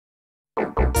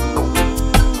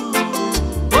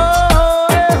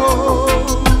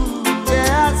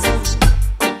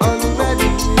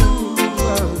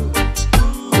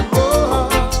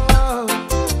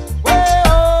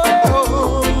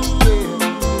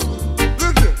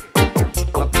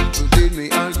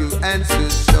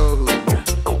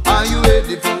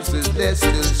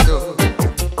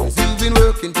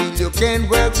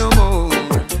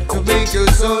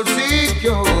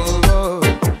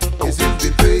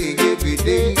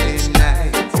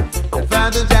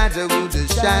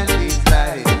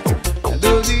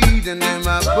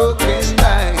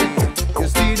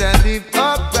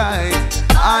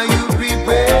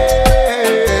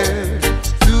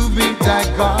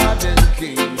garden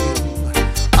king.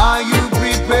 Are you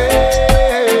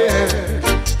prepared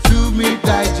to meet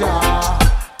thy Jah?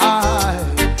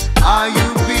 Are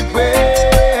you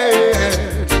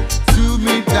prepared to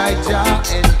meet thy Jah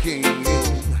and king?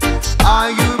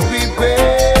 Are you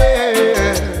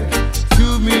prepared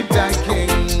to meet thy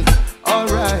king?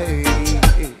 Alright.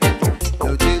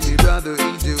 Now tell me, brother,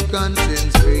 is your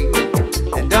conscience free?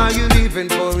 And are you living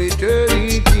for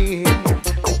eternity?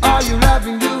 Are you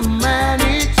loving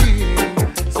humanity,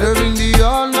 serving the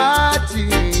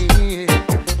Almighty?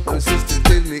 Now sister,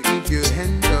 tell me if your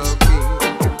hands are clean.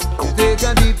 You take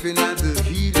a dip in at the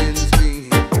healing stream.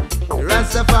 The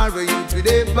Rastafari, you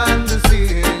today upon the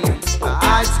scene.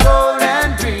 Eyes cold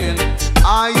and green.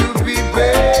 Are you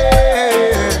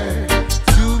prepared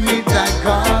to meet thy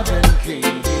garden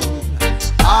king?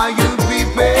 Are you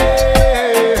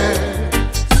prepared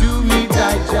to meet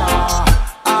thy Jah?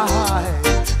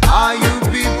 Are you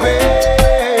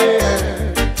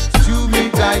prepared to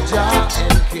meet thy Jah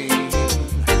and king?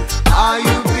 Are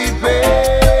you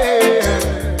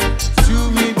prepared to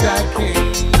meet thy king?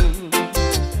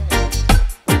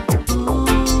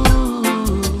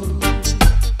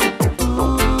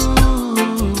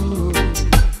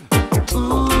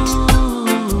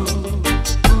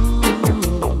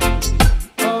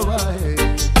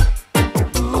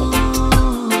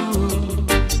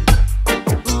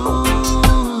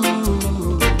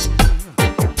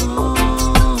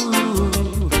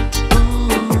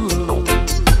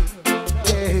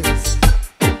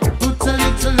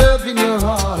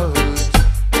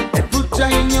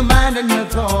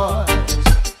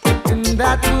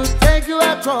 That will take you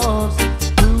across.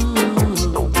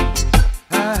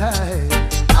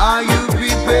 Are you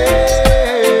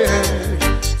prepared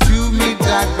to meet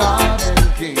that garden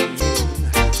king?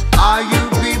 Are you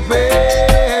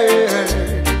prepared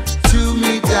to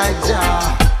meet that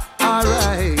Jah?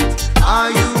 Alright. Are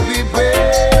you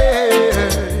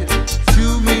prepared to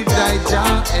meet thy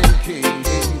Jah and king?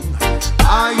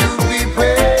 Are you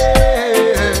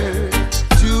prepared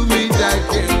to meet thy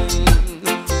king?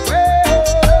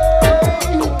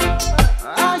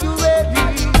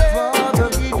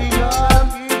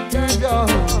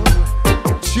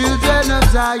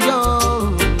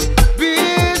 Zion, be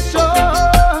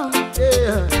strong,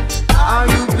 yeah. Are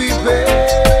you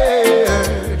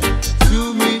prepared to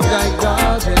meet thy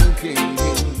garden king?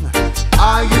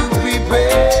 Are you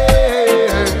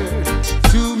prepared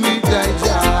to meet thy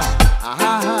Jah?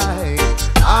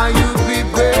 Are you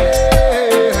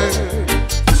prepared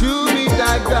to meet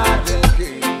thy garden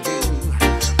king?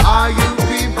 Are you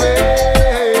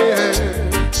prepared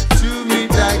to meet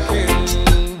thy king?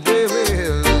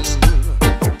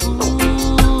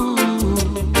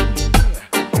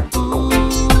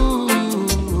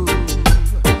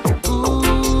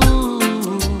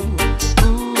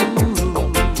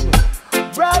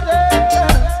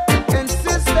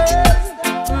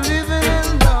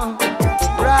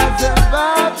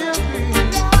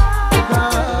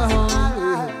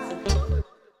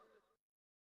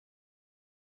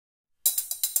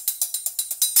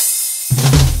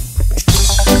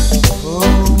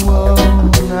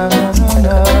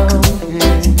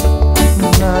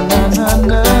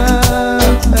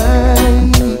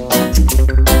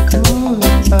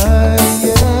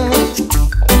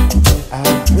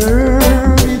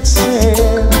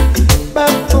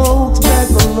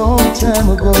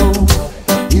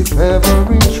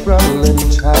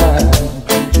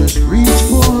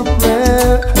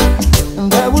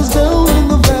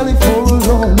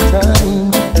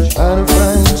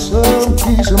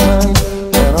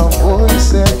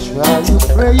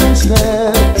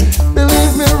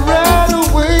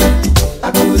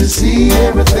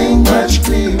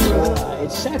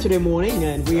 Saturday morning,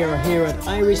 and we are here at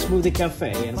Irie Smoothie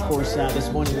Cafe. And of course, this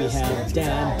morning we have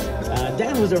Dan.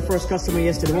 Dan was our first customer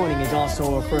yesterday morning. He's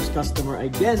also our first customer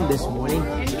again this morning.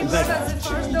 He brought us the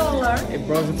first dollar. It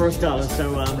brought the first dollar,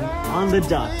 so on the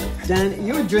dot. Dan,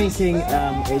 you're drinking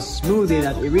a smoothie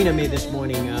that Irina made this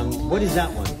morning. What is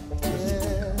that one?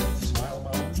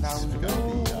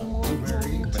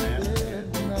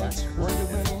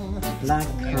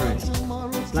 Blackcurrant.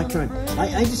 Blackcurrant.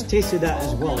 I just tasted that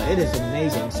as well. It is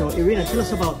amazing. So Irina, tell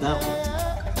us about that one.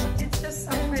 It's just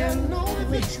something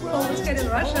always get in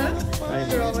Russia. Right.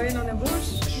 Growing on a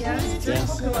bush. Yes.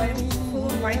 Yes. Full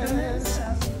of vitamins.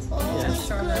 I'm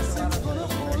sure there's a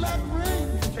lot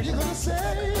of nutrition.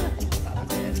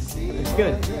 It's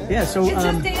good. Yeah, so it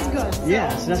just tastes good.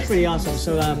 Yeah, so that's pretty awesome.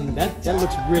 So that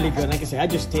looks really good. Like I say, I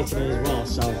just tasted it as well.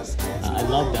 So I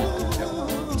love that.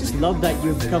 I just love that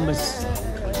you've become a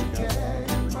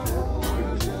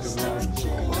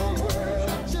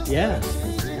yeah.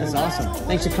 That's awesome.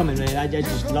 Thanks for coming, man. I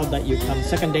just love that you come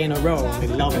second day in a row. We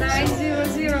love it.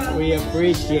 900. We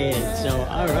appreciate it. So,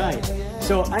 all right.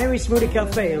 So, Irie Smoothie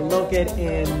Cafe, located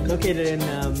in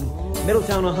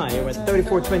Middletown, Ohio, at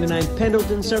 3429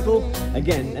 Pendleton Circle.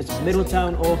 Again, that's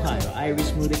Middletown, Ohio. Irie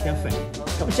Smoothie Cafe.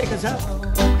 Come check us out.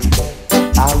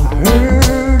 I've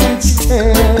heard it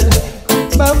said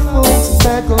by folks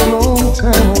back a long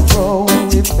time ago,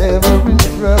 if ever in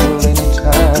trouble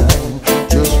anytime,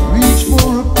 just reach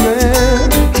for a prayer.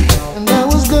 And I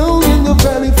was down in the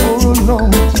valley for a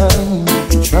long time,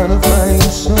 trying to find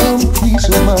some peace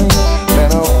of mind.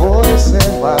 And a voice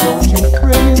said, why don't you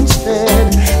pray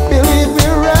instead? Believe me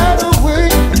right away,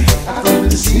 I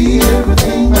could see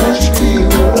everything much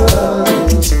clearer.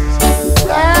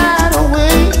 Right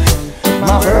away,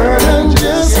 my burden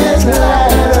just gets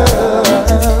lighter.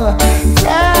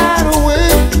 Right away,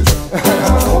 my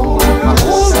whole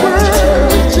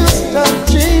world just stopped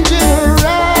changing.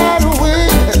 Right away,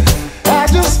 I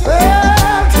just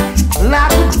felt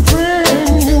like a brand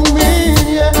new man.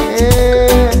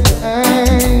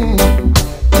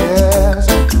 Yes,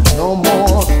 no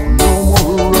more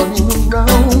running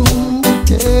around,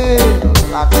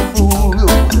 like a fool.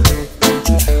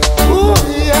 Ooh,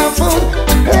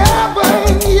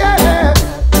 heaven, yeah.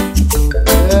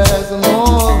 Yes, and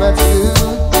all that's good.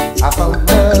 I found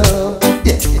love,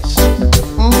 yes.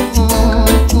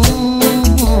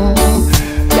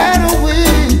 Right away,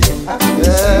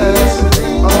 yes.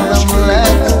 All I'm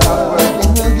glad I'm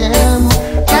working again.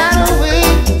 Right away,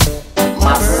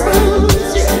 my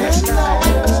fruits, yes.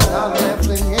 I'm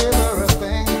leveling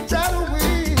everything. Right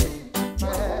away,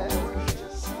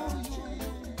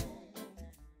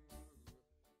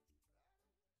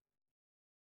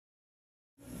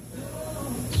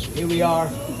 Here we are.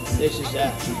 This is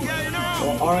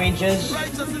oranges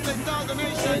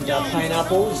and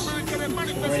pineapples. We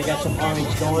already got some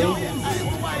orange going.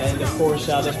 And of course,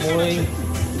 this morning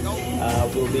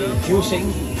we'll be juicing.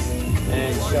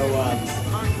 And so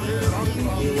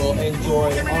you will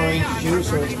enjoy orange juice.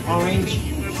 So it's orange,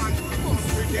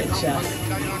 it's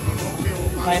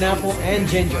pineapple and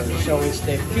ginger. So it's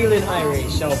the Feelin' Irie.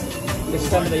 So this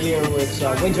time of the year where it's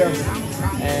winter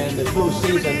and the cool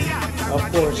season, of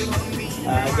course,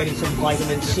 getting some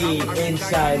vitamin C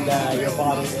inside your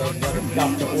body is what the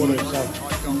doctor orders. So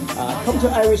come to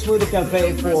Irie Smoothie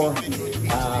Cafe for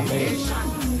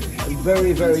a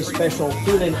very, very special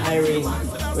Feelin' Irie,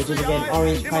 which is again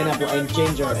orange, pineapple, and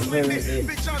ginger. And here is the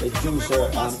juicer,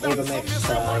 Ava Mix.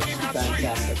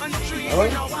 Fantastic.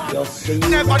 Alright, we'll see you.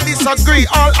 Never disagree,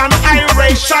 all on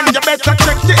iration. You better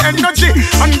check the energy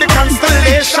and the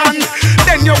constellation.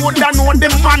 Then you woulda know the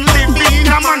man living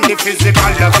in a man. The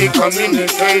physical of the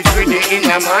communicate with the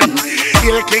inner man.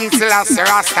 Hill King Selassie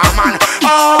Rasta man.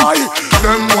 All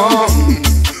them one,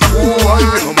 who I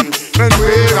am, and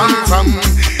where I'm from.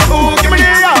 Oh, give me the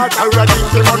heart, I ready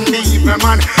to run the evil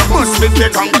man. Must be the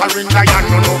conquering lion,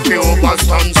 none of the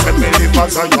overstand, say me live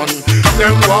as a young.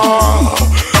 Them war,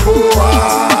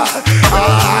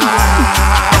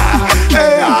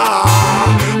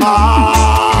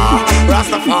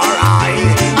 Rastafari.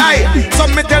 Aye,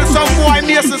 some me tell some boy,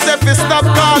 me say fi stop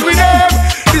call with them.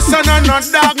 This a no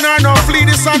dog, no flea,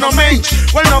 this a no mage.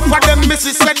 Well, enough of them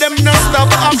missus said them no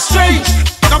stop up strange.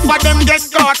 Enough of them get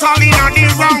caught all in on the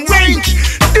wrong range.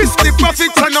 This the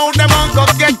prophets and now them all go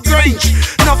get range.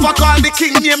 Enough of call the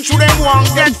king name to them won't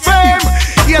get fame.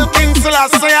 Hail King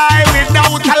Selassie I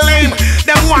without a lame.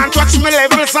 Them want touch me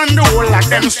levels and the whole of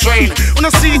them strain. When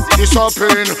I see this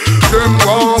happen, them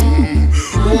come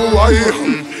who I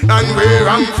am and where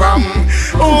I'm from.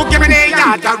 Oh, give me the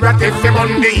yard of rat if you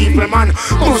run the evil man.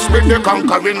 Must be the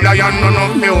conquering lion, none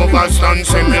of the overstand,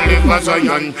 say me live as a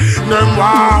young. Them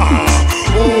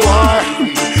who I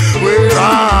am, where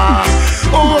I am.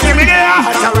 Oh, give me the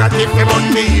heart of rat if you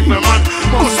run the evil man.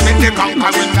 Must be the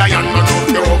conquering lion, none of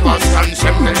the overstand,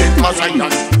 say me live as a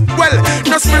young. Well,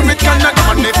 the spirit cannot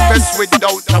manifest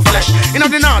without the flesh. In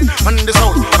the north and the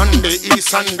south and the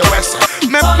east and the west.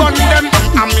 Me burn them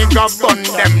and me go burn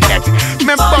them yet.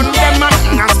 Me burn them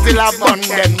and still a burn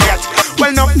them yet.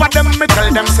 Well, enough of them me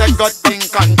tell them say God think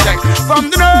and check.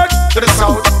 From the north to the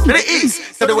south to the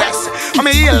east to the west. I'm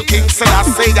a Hail King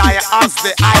Selassie I as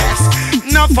the highest.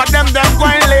 Enough of them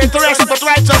going late to rest, but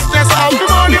righteousness out the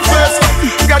morning first.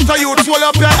 Get to you, swallow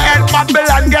up your head,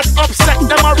 Babylon get upset,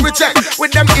 them a reject.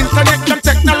 With them internet, them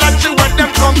technology, when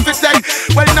them come to take.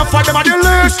 Well, enough of them are the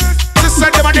least, she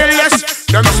said them are the less.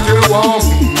 Them still warm,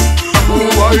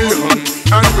 who I am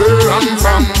and where I'm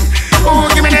from. Oh,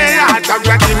 give me the heart of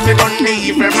rat if you don't the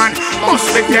evil man.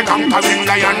 Must be the conquering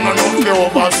lion, none of the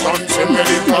overstand, say me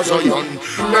live as a young.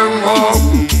 Them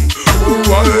warm, who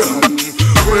I am,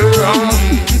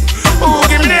 Oh,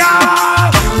 give me the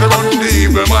heart. They run the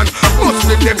evil man. Must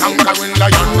be the conquering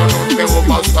lion. No, no, they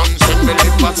overstand. Send me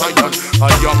live as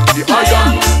I am the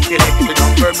iron. Elected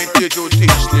and permitted to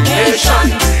teach the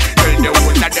nation. Tell the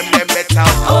whole of them better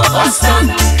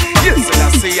overstand. Yes,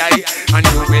 I say and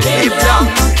you will live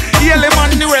long. Hail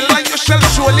Emmanuel and you shall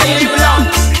surely live long.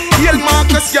 Hail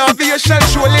Marcus Garvey, you shall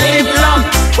surely live long.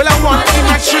 Well, I want in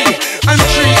a tree and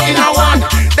three in a one.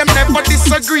 Them never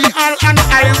disagree, all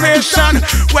annihilation.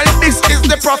 Well, this is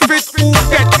the prophet who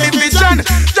get the vision.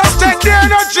 Just take the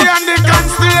energy and the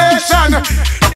constellation.